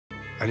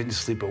I didn't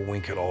sleep a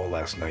wink at all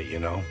last night, you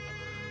know?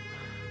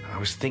 I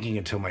was thinking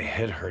until my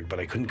head hurt, but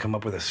I couldn't come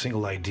up with a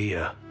single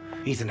idea.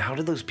 Ethan, how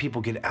did those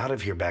people get out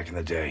of here back in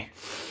the day?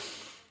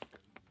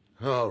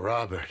 Oh,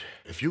 Robert,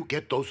 if you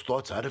get those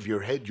thoughts out of your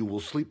head, you will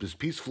sleep as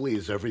peacefully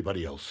as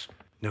everybody else.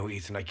 No,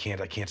 Ethan, I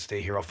can't. I can't stay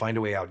here. I'll find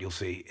a way out, you'll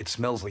see. It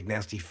smells like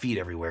nasty feet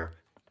everywhere.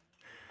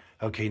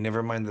 Okay,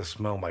 never mind the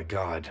smell, my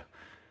God.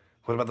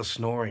 What about the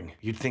snoring?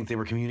 You'd think they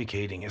were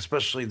communicating,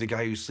 especially the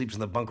guy who sleeps in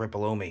the bunk right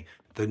below me.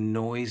 The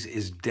noise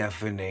is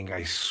deafening,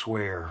 I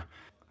swear.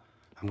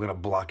 I'm gonna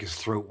block his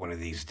throat one of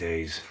these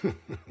days.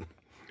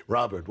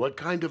 Robert, what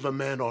kind of a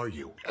man are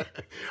you?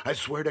 I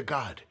swear to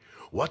God,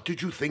 what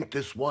did you think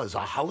this was, a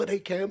holiday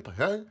camp,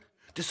 huh?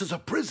 This is a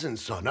prison,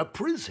 son, a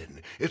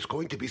prison. It's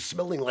going to be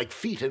smelling like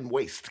feet and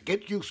waste.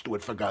 Get used to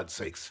it, for God's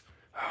sakes.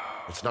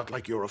 It's not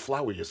like you're a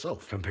flower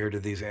yourself. Compared to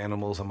these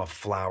animals, I'm a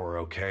flower,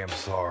 okay? I'm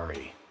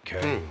sorry,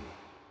 okay?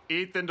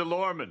 Ethan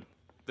DeLorman,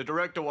 the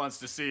director wants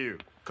to see you.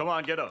 Come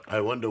on, get up.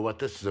 I wonder what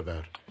this is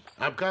about.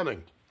 I'm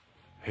coming.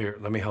 Here,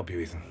 let me help you,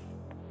 Ethan.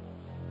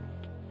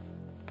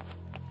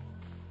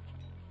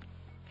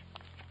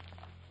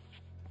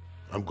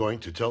 I'm going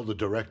to tell the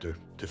director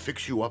to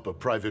fix you up a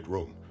private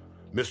room.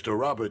 Mr.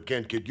 Robert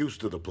can't get used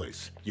to the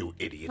place, you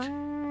idiot.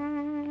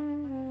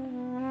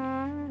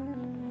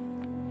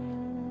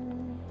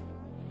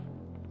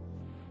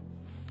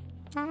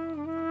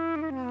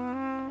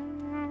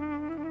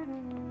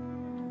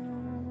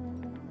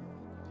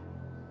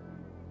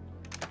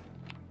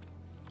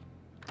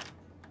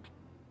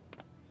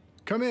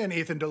 Come in,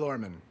 Ethan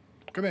DeLorman.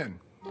 Come in.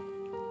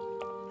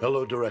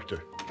 Hello,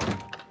 director.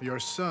 Your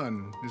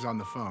son is on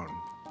the phone.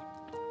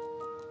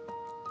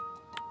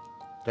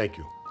 Thank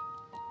you.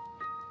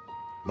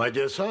 My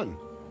dear son.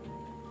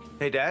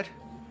 Hey, Dad.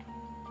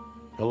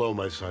 Hello,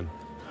 my son.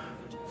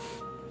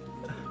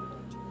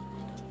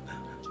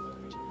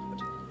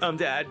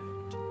 Dad.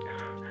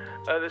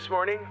 This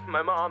morning,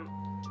 my mom...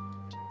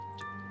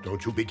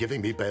 Don't you be giving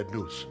me bad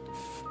news.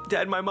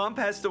 Dad, my mom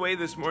passed away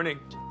this morning.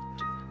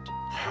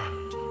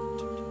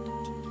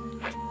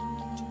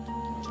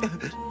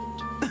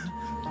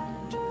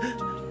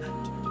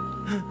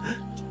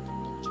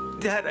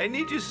 Dad, I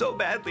need you so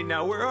badly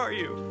now. Where are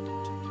you?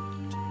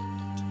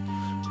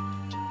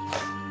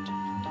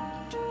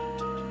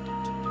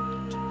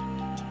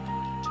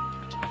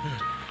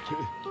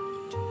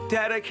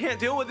 Dad, I can't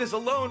deal with this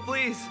alone,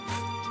 please.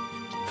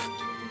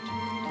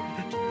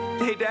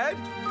 Hey, Dad?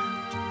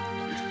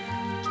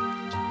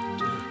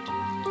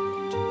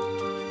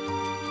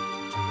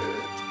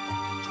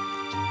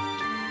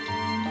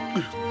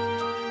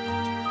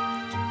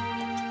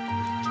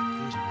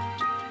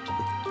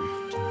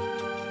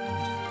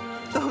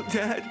 Oh,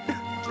 Dad.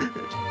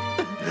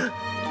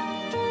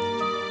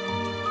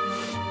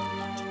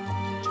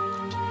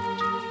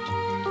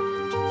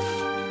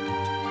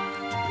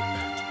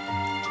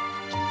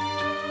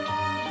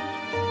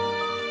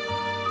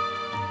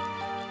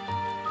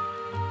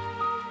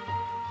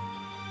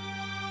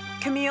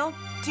 Camille,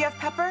 do you have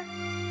pepper?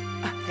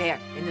 There,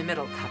 in the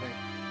middle cupboard.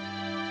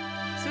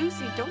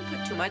 Susie, don't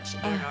put too much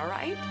in, all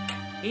right?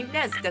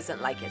 Inez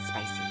doesn't like it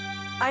spicy.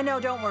 I know,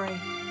 don't worry.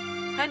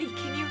 Honey,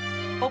 can you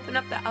open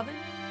up the oven?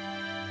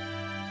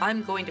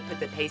 I'm going to put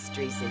the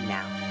pastries in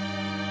now.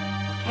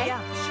 Okay?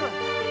 Yeah, sure.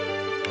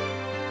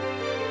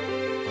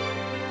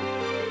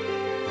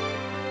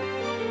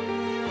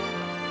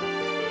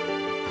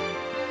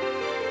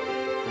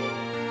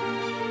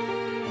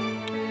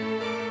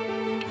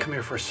 Come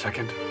here for a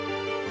second.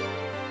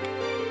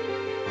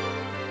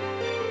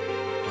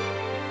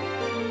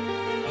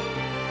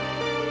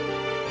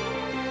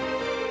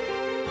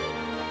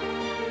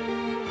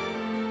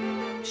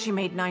 She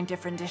made 9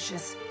 different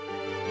dishes.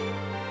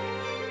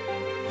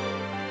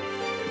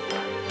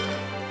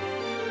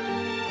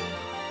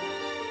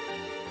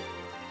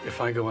 If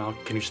I go out,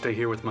 can you stay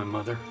here with my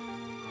mother?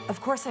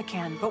 Of course I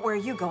can, but where are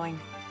you going?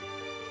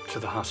 To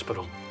the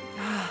hospital.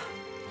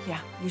 Yeah,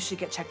 you should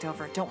get checked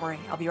over. Don't worry,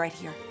 I'll be right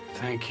here.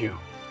 Thank you.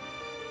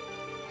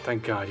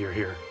 Thank God you're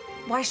here.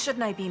 Why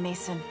shouldn't I be,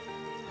 Mason?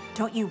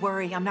 Don't you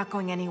worry, I'm not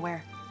going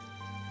anywhere.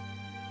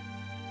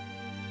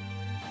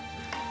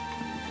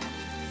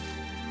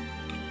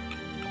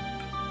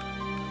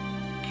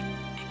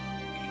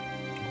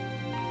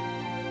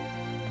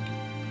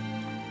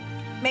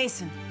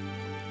 Mason,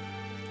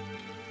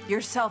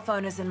 your cell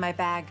phone is in my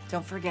bag.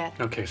 Don't forget.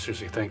 Okay,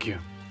 Susie, thank you.